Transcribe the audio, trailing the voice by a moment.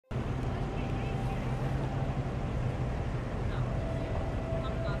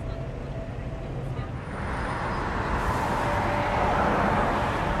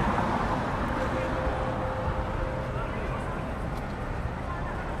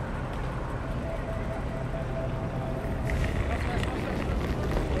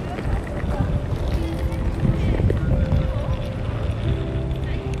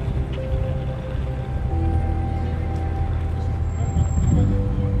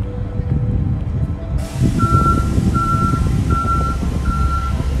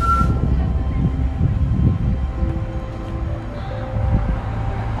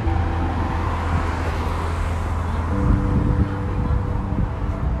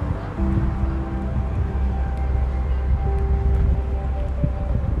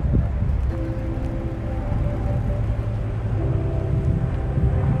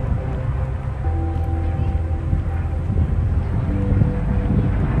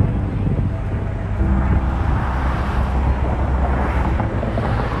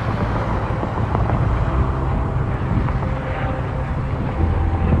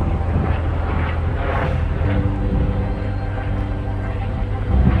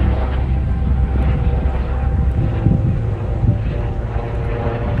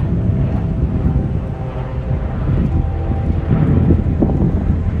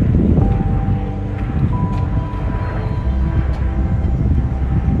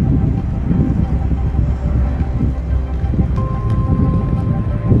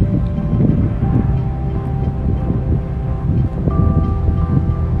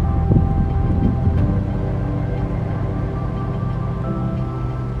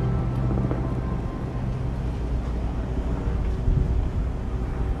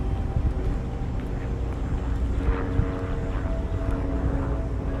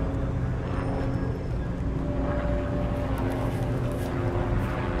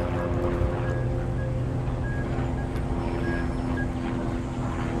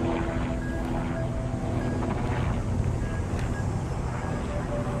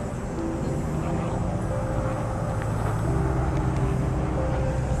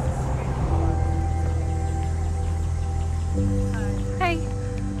Hi.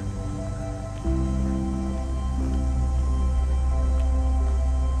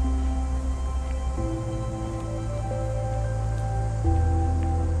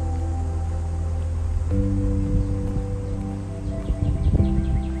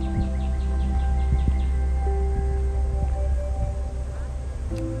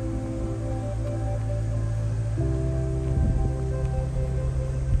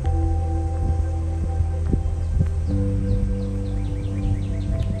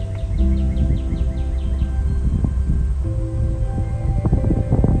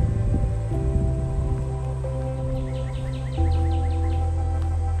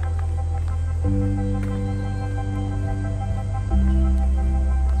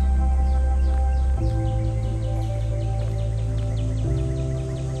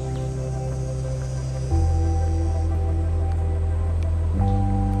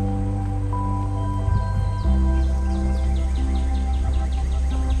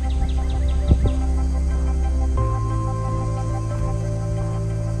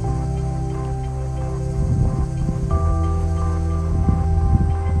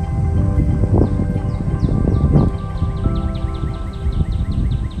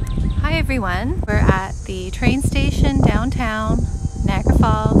 Everyone, we're at the train station downtown Niagara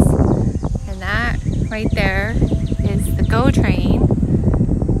Falls, and that right there is the GO train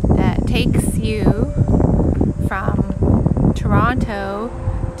that takes you from Toronto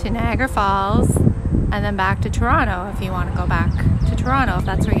to Niagara Falls and then back to Toronto if you want to go back to Toronto, if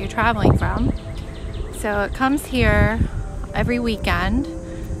that's where you're traveling from. So it comes here every weekend,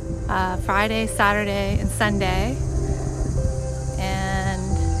 Friday, Saturday, and Sunday.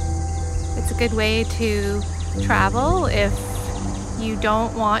 It's a good way to travel if you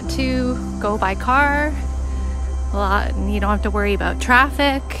don't want to go by car a lot and you don't have to worry about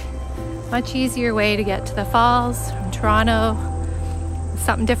traffic. Much easier way to get to the falls from Toronto.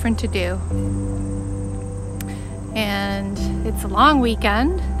 Something different to do. And it's a long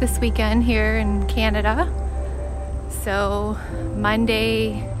weekend this weekend here in Canada. So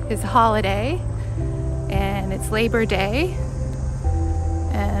Monday is a holiday and it's Labor Day.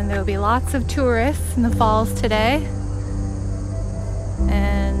 And there will be lots of tourists in the falls today.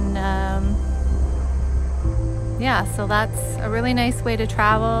 And yeah, so that's a really nice way to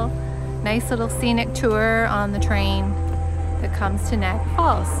travel. Nice little scenic tour on the train that comes to Niagara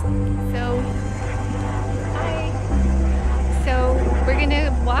Falls. So, hi. So we're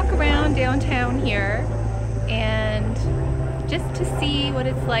gonna walk around downtown here and just to see what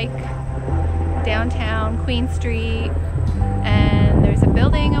it's like downtown Queen Street. And there's a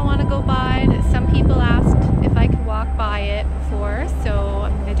building I want to go by that some people asked if I could walk by it before, so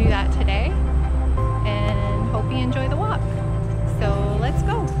I'm going to do that today and hope you enjoy the walk. So let's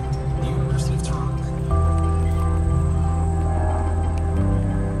go.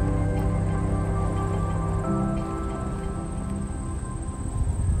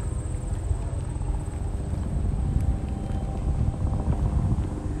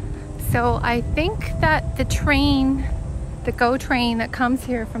 So I think that the GO train that comes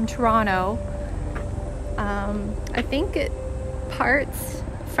here from Toronto, I think it parts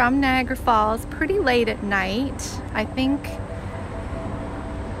from Niagara Falls pretty late at night. I think,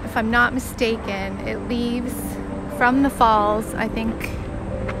 if I'm not mistaken, it leaves from the falls, I think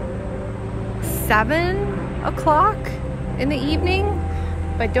 7 o'clock in the evening,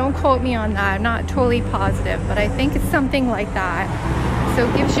 but don't quote me on that. I'm not totally positive, but I think it's something like that. So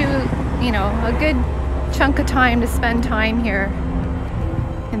it gives you, you know, a good chunk of time to spend time here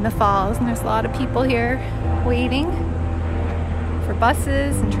in the falls, and there's a lot of people here waiting for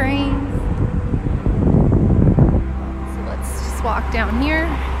buses and trains. So let's just walk down here.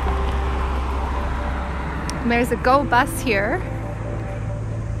 And there's a GO bus here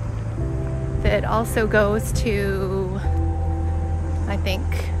that also goes to, I think,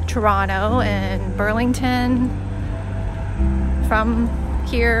 Toronto and Burlington from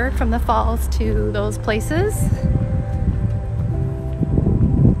here, from the falls to those places.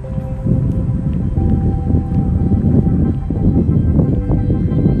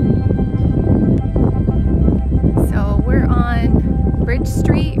 So we're on Bridge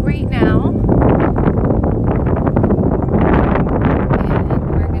Street right now, and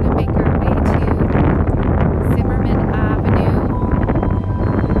we're going to make our way to Zimmerman Avenue.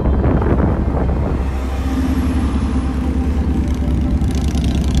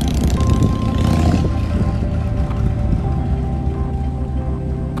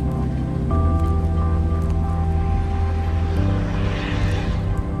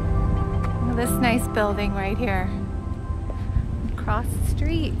 This nice building right here across the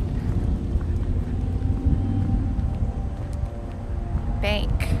street.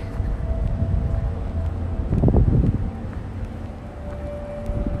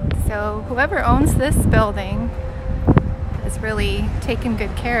 whoever owns this building has really taken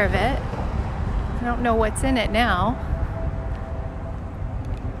good care of it. I don't know what's in it now,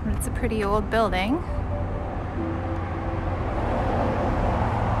 but it's a pretty old building.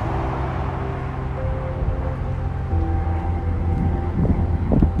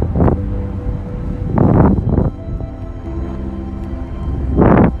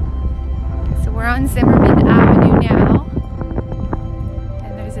 We're on Zimmerman Avenue now,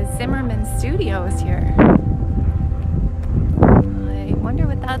 and there's a Zimmerman Studios here. I wonder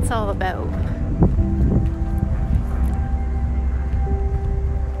what that's all about.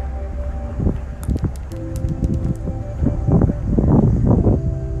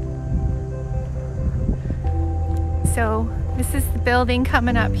 So this is the building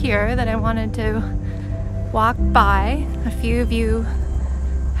coming up here that I wanted to walk by. A few of you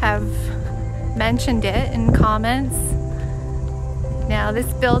have mentioned it in comments. Now,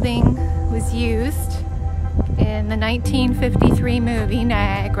 this building was used in the 1953 movie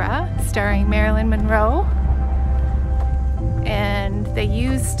Niagara, starring Marilyn Monroe, and they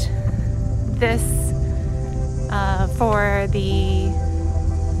used this for the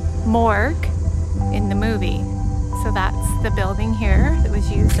morgue in the movie. So that's the building here that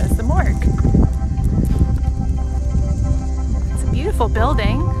was used as the morgue. It's a beautiful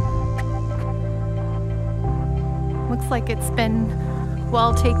building. Looks like it's been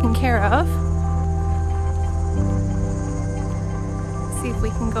well taken care of. See if we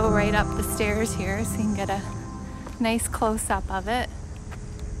can go right up the stairs here so you can get a nice close-up of it.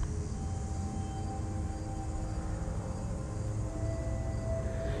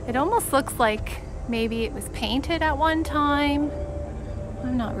 It almost looks like maybe it was painted at one time.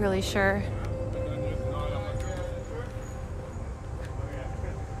 I'm not really sure.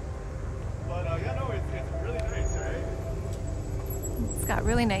 It's got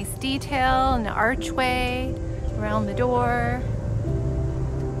really nice detail and an archway around the door.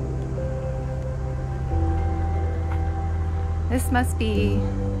 This must be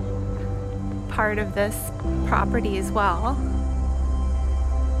part of this property as well.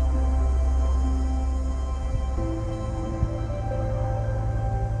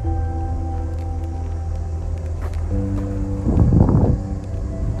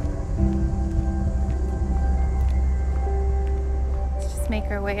 Make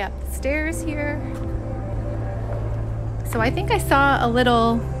our way up the stairs here. So I think I saw a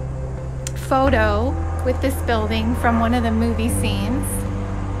little photo with this building from one of the movie scenes.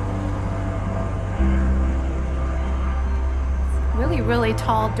 Really, really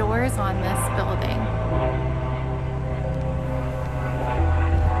tall doors on this building.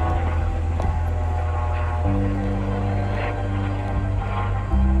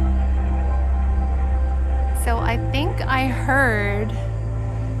 So I think I heard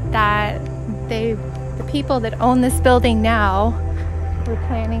that the people that own this building now were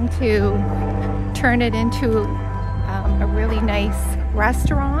planning to turn it into a really nice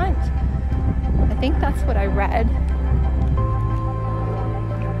restaurant. I think that's what I read.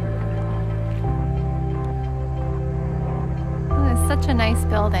 Oh, it's such a nice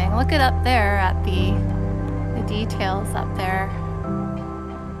building. Look it up there at the details up there.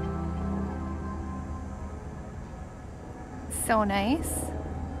 So nice.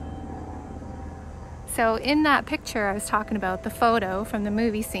 So in that picture I was talking about, the photo from the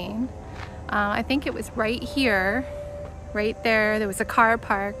movie scene, I think it was right here, right there, there was a car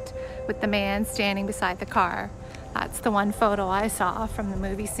parked with the man standing beside the car. That's the one photo I saw from the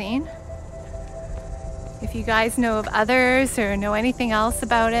movie scene. If you guys know of others or know anything else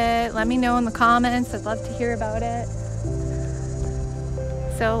about it, let me know in the comments. I'd love to hear about it.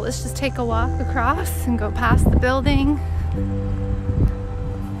 So let's just take a walk across and go past the building.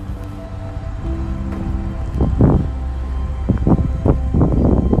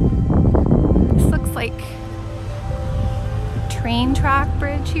 Like train track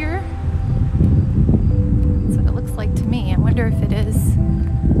bridge here. That's what it looks like to me. I wonder if it is.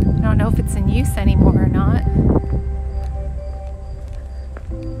 I don't know if it's in use anymore or not.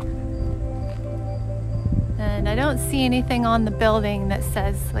 And I don't see anything on the building that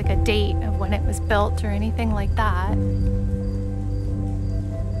says like a date of when it was built or anything like that.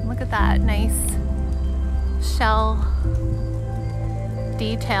 Look at that nice shell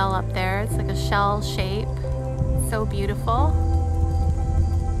detail up there. It's like a shell shape. So beautiful.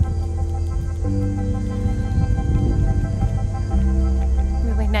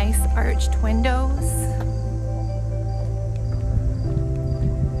 Really nice arched windows.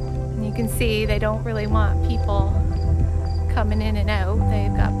 And you can see they don't really want people coming in and out.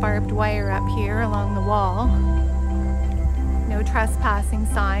 They've got barbed wire up here along the wall. no trespassing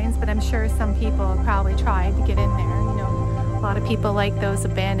signs, but I'm sure some people have probably tried to get in there. You know, a lot of people like those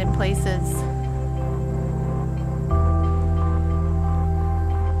abandoned places.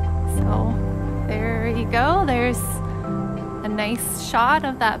 So there you go. There's a nice shot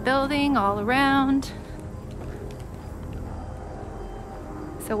of that building all around.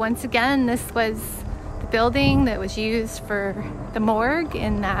 So once again, this was the building that was used for the morgue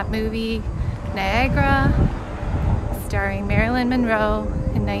in that movie Niagara, starring Marilyn Monroe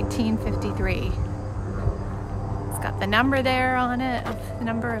in 1953. It's got the number there on it, the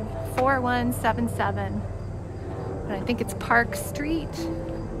number of 4177. And I think it's Park Street.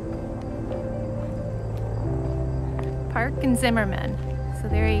 Park and Zimmerman. So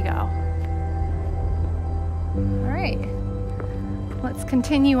there you go. All right, let's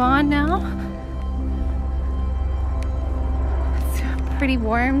continue on now. It's a pretty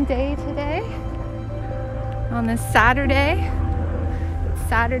warm day today on this Saturday. It's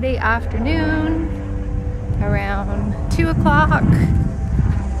Saturday afternoon, around 2 o'clock.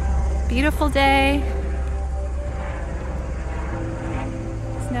 Beautiful day.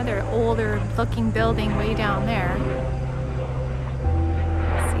 There's another older looking building way down there.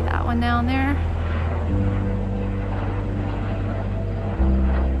 See that one down there?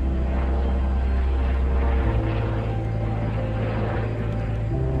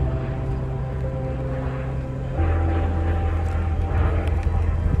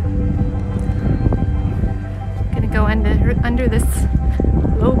 Go under this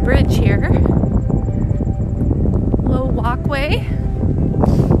low bridge here, low walkway.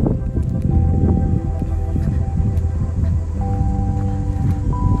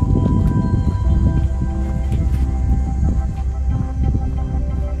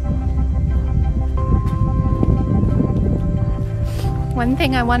 One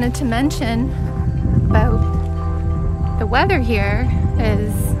thing I wanted to mention about the weather here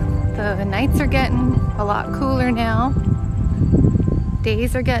is the nights are getting a lot cooler now.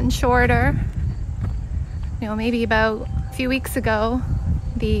 Days are getting shorter. You know, maybe about a few weeks ago,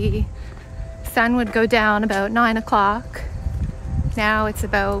 the sun would go down about 9 o'clock. Now it's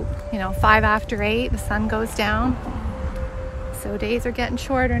about, 5 after 8, the sun goes down. So days are getting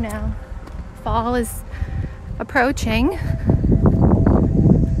shorter now. Fall is approaching.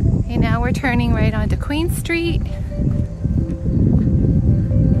 And now we're turning right onto Queen Street.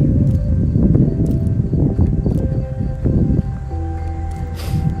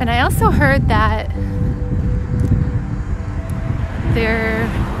 And I also heard that there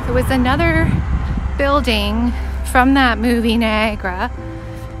was another building from that movie Niagara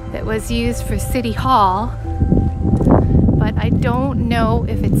that was used for City Hall, but I don't know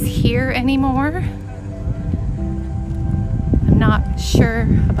if it's here anymore. I'm not sure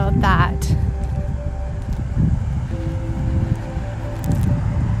about that.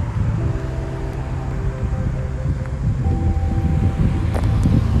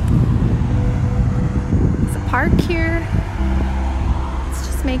 Park here. Let's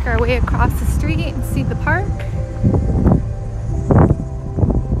just make our way across the street and see the park.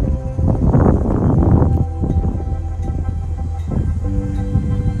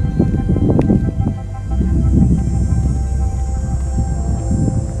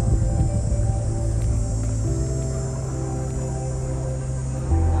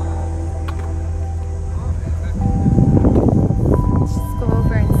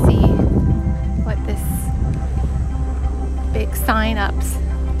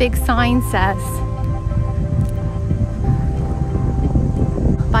 Big sign says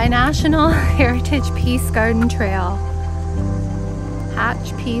by National Heritage Peace Garden Trail,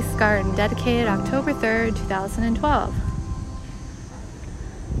 Hatch Peace Garden, dedicated October 3rd, 2012.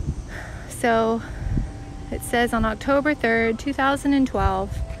 So it says on October 3rd,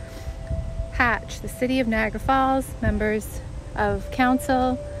 2012, Hatch, the City of Niagara Falls, members of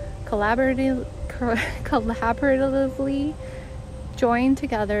council collaboratively joined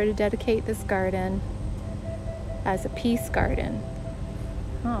together to dedicate this garden as a peace garden.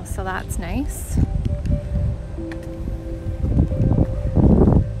 Oh, so that's nice.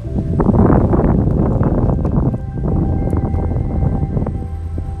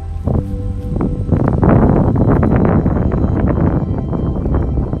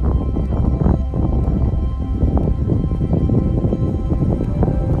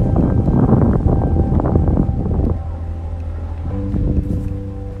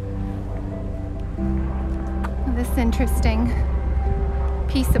 Interesting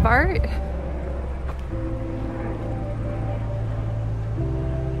piece of art.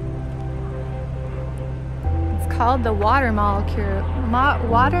 It's called the water molecule.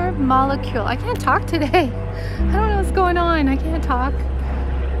 Water molecule. I can't talk today. I don't know what's going on. I can't talk.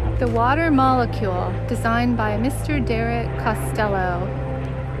 The water molecule, designed by Mr. Derek Costello,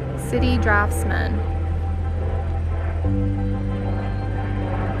 city draftsman.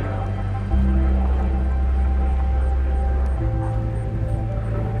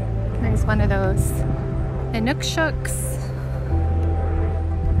 There's one of those Inukshooks.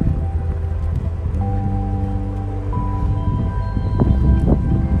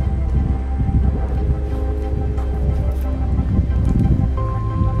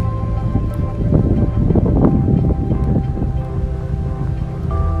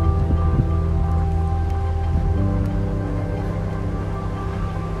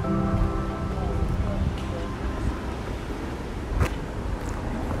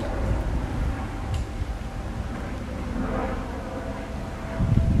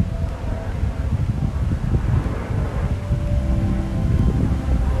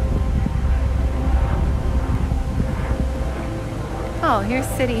 Oh, here's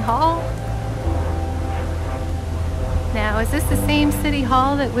City Hall. Now, is this the same City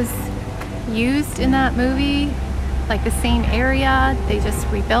Hall that was used in that movie? Like the same area? They just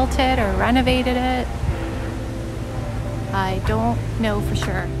rebuilt it or renovated it? I don't know for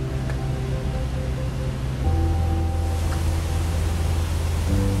sure.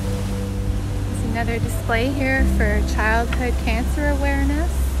 There's another display here for childhood cancer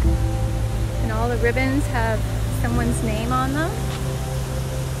awareness. And all the ribbons have someone's name on them.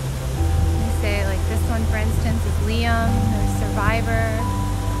 Say, like this one, for instance, is Liam, the survivor.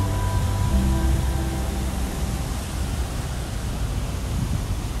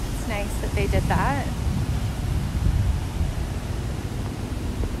 It's nice that they did that.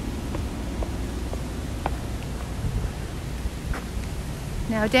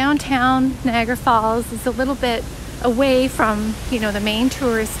 Now, downtown Niagara Falls is a little bit away from, you know, the main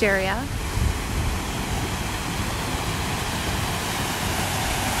tourist area.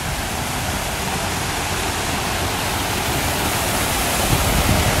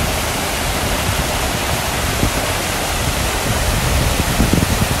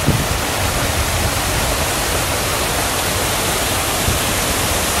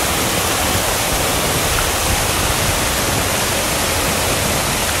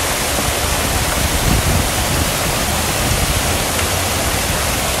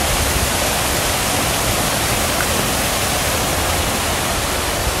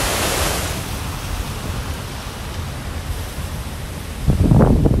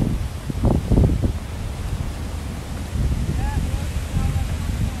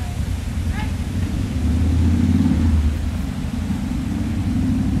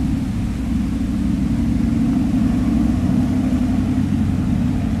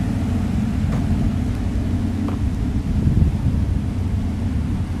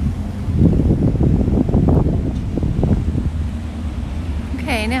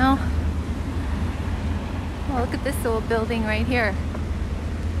 Okay, now, well, look at this old building right here.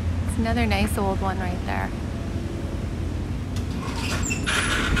 It's another nice old one right there.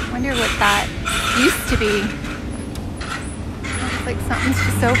 Wonder what that used to be. Looks like something's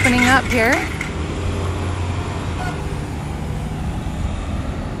just opening up here.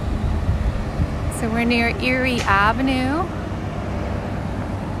 So we're near Erie Avenue.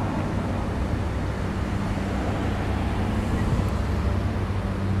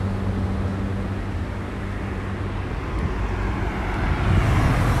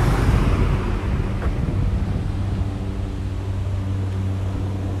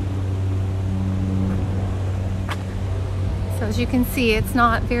 So as you can see, it's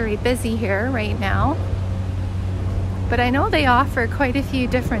not very busy here right now, but I know they offer quite a few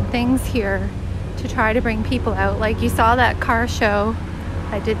different things here to try to bring people out. Like you saw that car show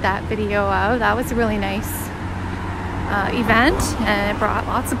I did that video of. That was a really nice event, and it brought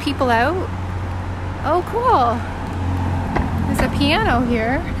lots of people out. Oh, cool. There's a piano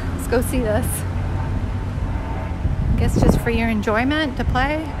here. Let's go see this. I guess just for your enjoyment to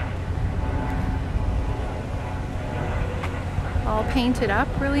play. All painted up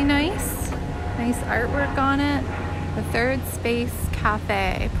really nice. Nice artwork on it. The Third Space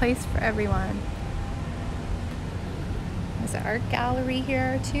Cafe, place for everyone. There's an art gallery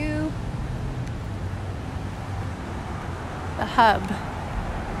here too. The Hub.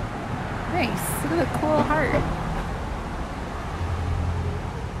 Nice, look at the cool heart.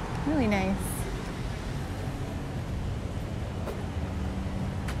 Really nice.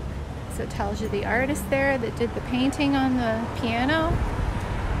 So it tells you the artist there that did the painting on the piano.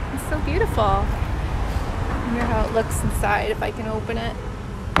 It's so beautiful. I wonder how it looks inside if I can open it.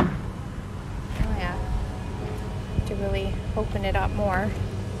 Oh yeah. to really open it up more.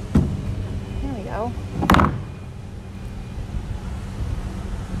 There we go.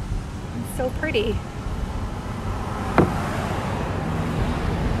 It's so pretty.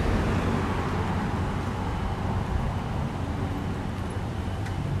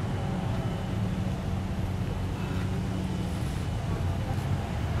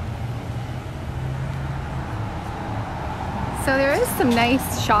 So there is some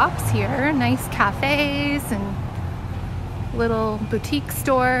nice shops here, nice cafes and little boutique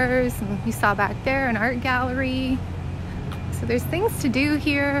stores, and you saw back there an art gallery. So there's things to do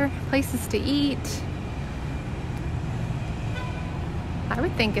here, places to eat. I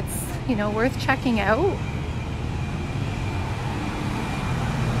would think it's, you know, worth checking out.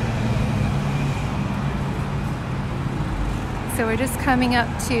 So we're just coming up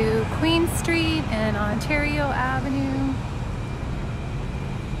to Queen Street and Ontario Avenue.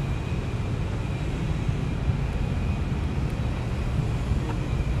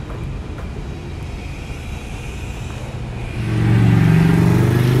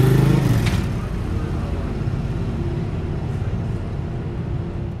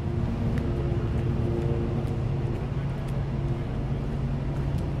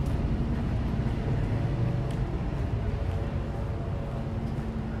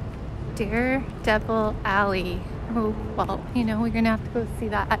 Daredevil Alley. Oh, well, you know, we're gonna have to go see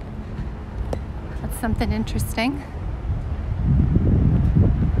that. That's something interesting.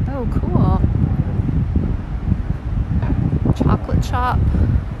 Oh, cool. Chocolate shop.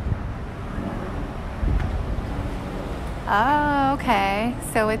 Oh, okay.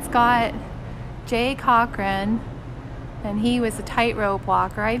 So it's got Jay Cochran, and he was a tightrope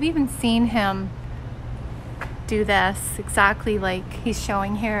walker. I've even seen him do this exactly like he's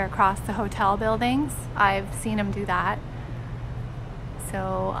showing here across the hotel buildings. I've seen him do that.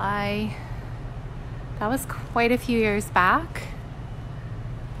 So that was quite a few years back.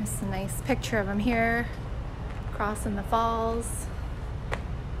 There's a nice picture of him here crossing the falls.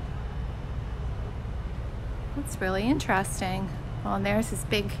 That's really interesting. Oh, and there's this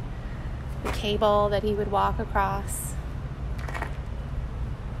big cable that he would walk across.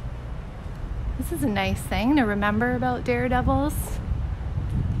 This is a nice thing to remember about daredevils.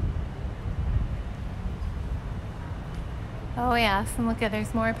 Oh yes, and look at,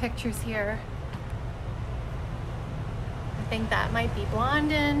 there's more pictures here. I think that might be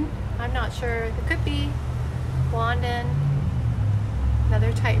Blondin. I'm not sure. It could be Blondin.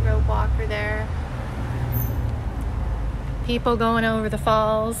 Another tightrope walker there. People going over the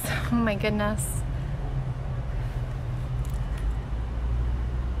falls. Oh my goodness.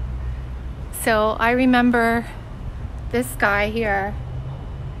 So I remember this guy here,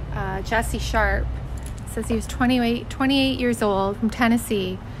 Jesse Sharp, says he was 28 years old from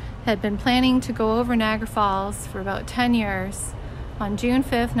Tennessee, had been planning to go over Niagara Falls for about 10 years. On June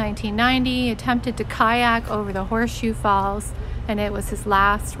 5th, 1990, attempted to kayak over the Horseshoe Falls, and it was his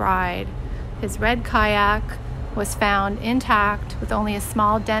last ride. His red kayak was found intact with only a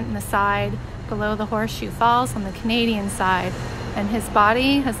small dent in the side below the Horseshoe Falls on the Canadian side, and his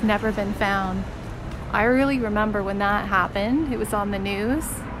body has never been found. I really remember when that happened. It was on the news,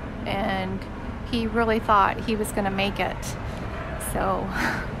 and he really thought he was gonna make it. So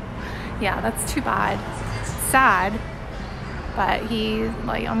yeah, that's too bad. Sad, but he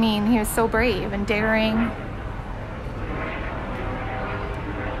was so brave and daring.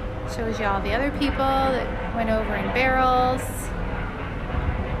 Shows you all the other people that went over in barrels.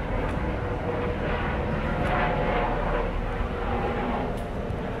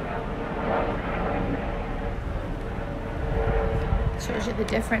 Shows you the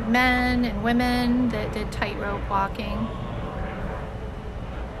different men and women that did tightrope walking.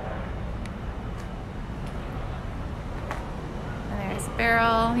 And there's a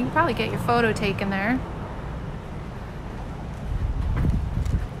barrel. You can probably get your photo taken there.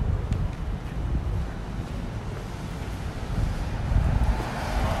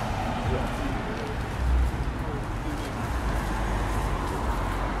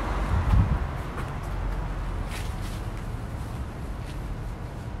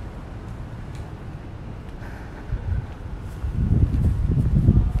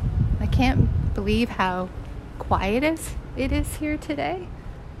 I can't believe how quiet it is here today.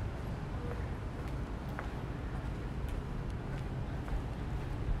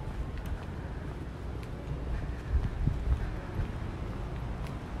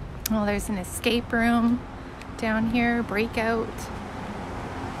 Oh, there's an escape room down here, breakout.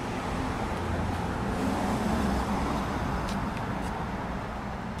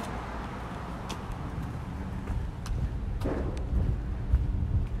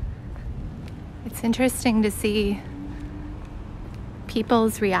 It's interesting to see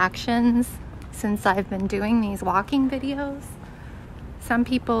people's reactions since I've been doing these walking videos. Some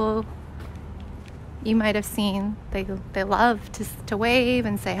people you might have seen, they love to wave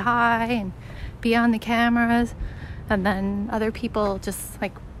and say hi and be on the cameras, and then other people just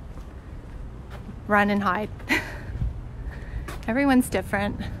like run and hide. Everyone's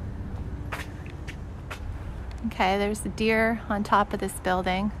different. Okay, there's a deer on top of this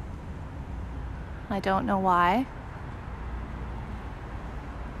building. I don't know why.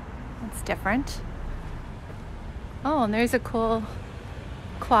 It's different. Oh, and there's a cool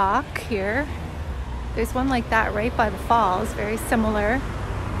clock here. There's one like that right by the falls, very similar.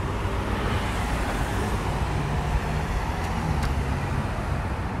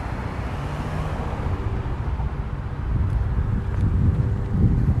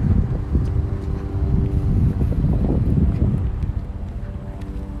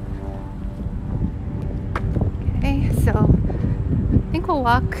 Okay, so I think we'll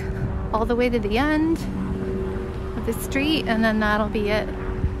walk all the way to the end of the street, and then that'll be it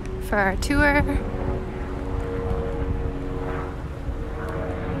for our tour.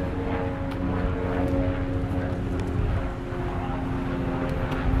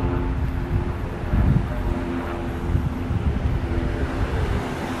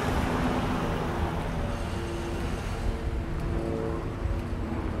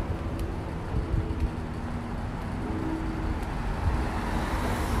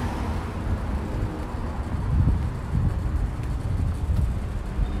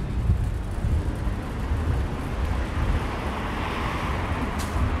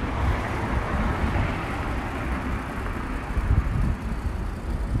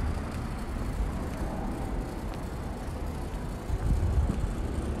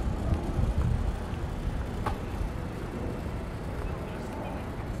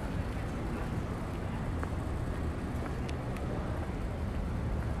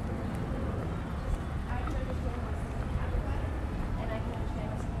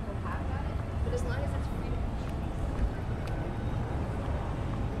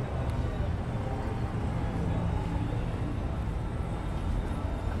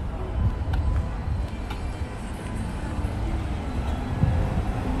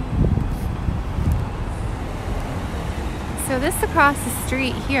 So this across the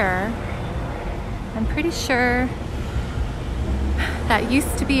street here, I'm pretty sure that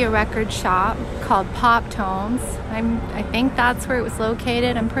used to be a record shop called Pop Tones. I think that's where it was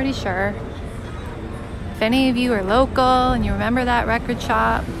located, I'm pretty sure. If any of you are local and you remember that record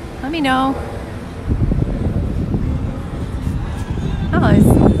shop, let me know. Oh, there's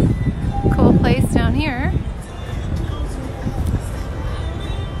a cool place down here.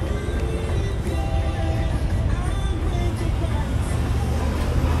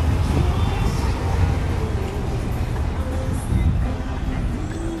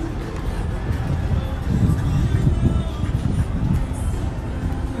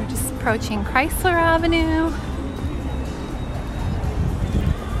 Approaching Chrysler Avenue.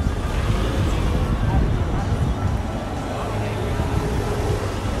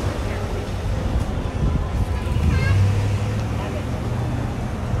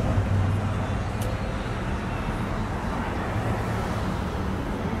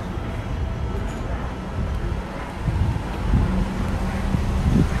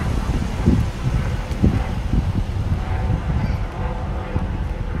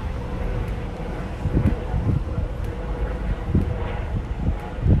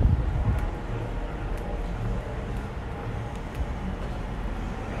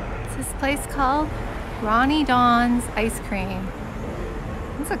 This place called Ronnie Don's Ice Cream.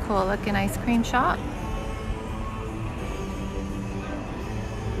 It's a cool looking ice cream shop.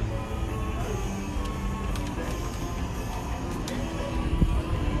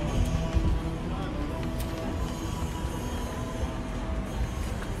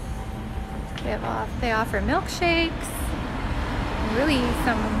 They offer milkshakes, and really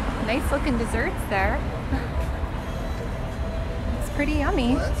some nice looking desserts there. It's pretty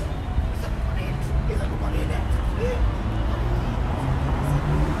yummy.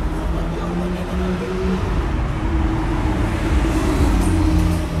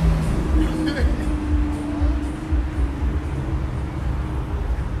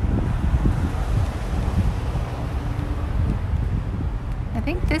 I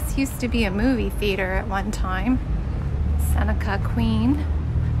think this used to be a movie theater at one time. Seneca Queen.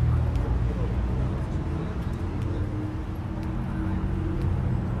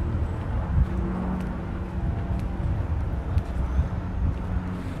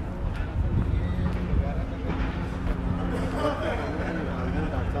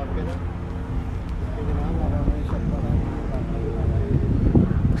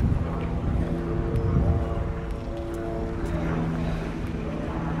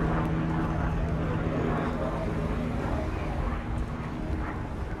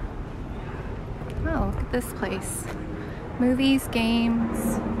 Oh, look at this place. Movies,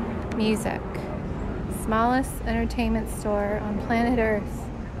 games, music. Smallest entertainment store on planet Earth.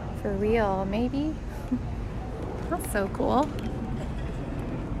 For real, maybe? That's so cool.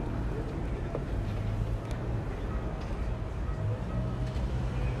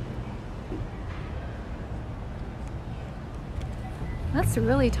 That's a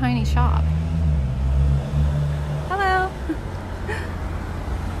really tiny shop. Hello.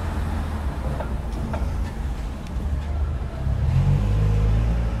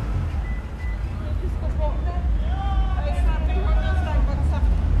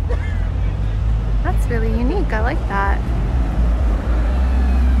 That's really unique. I like that.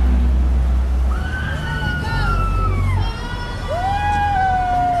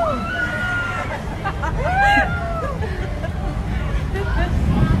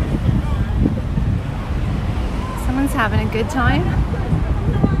 Someone's having a good time.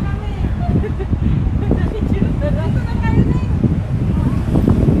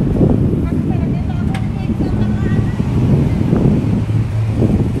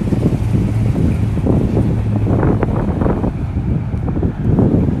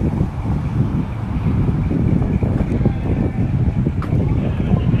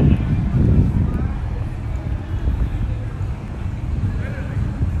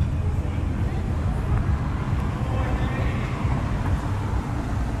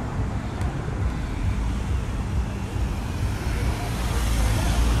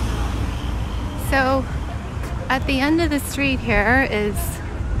 So at the end of the street here is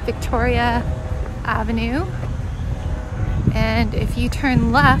Victoria Avenue, and if you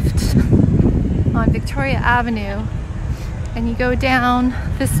turn left on Victoria Avenue and you go down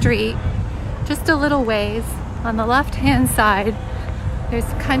the street just a little ways, on the left hand side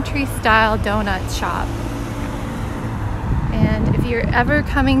there's a country style donut shop. And if you're ever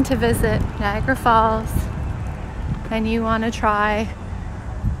coming to visit Niagara Falls and you want to try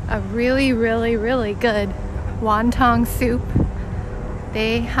a really good wonton soup,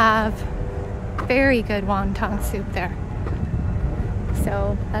 they have very good wonton soup there.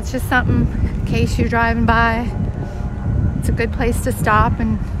 So that's just something in case you're driving by. It's a good place to stop,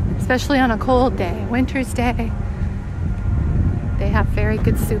 and especially on a cold day, winter's day, they have very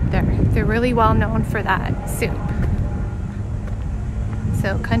good soup there. They're really well known for that soup.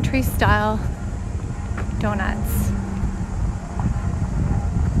 So country style donuts.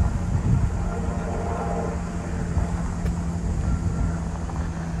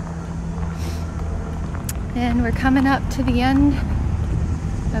 And we're coming up to the end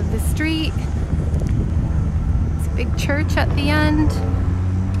of the street. It's a big church at the end.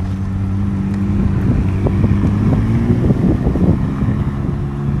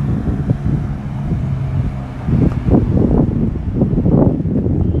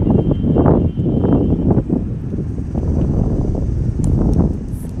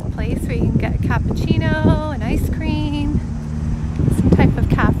 It's a place where you can get a cappuccino and ice cream. Some type of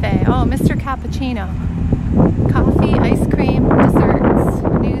cafe. Oh, Mr. Cappuccino. Coffee, ice cream, desserts,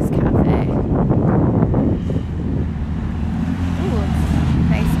 news cafe. Ooh,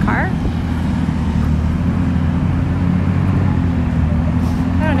 nice car.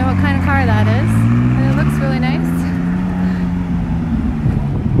 I don't know what kind of car that is, but it looks really nice.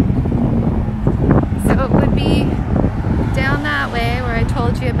 So it would be down that way where I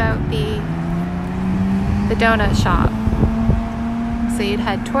told you about the donut shop. So you'd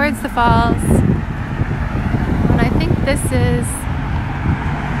head towards the falls. I think this is,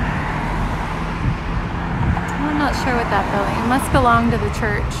 I'm not sure what that building, it must belong to the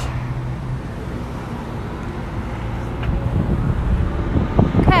church.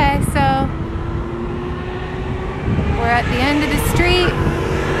 Okay, so we're at the end of the street.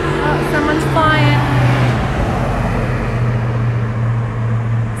 Oh, someone's flying.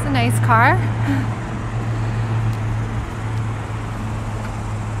 It's a nice car.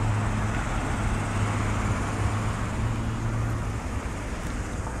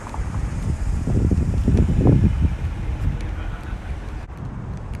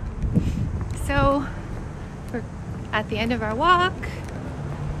 So we're at the end of our walk,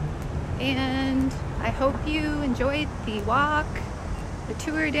 and I hope you enjoyed the walk, the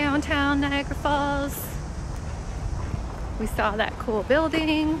tour downtown Niagara Falls. We saw that cool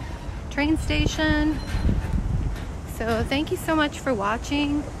building, train station. So thank you so much for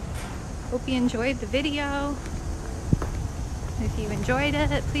watching. Hope you enjoyed the video. If you enjoyed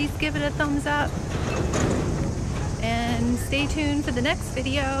it, please give it a thumbs up. And stay tuned for the next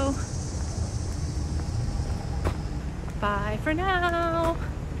video. Bye for now.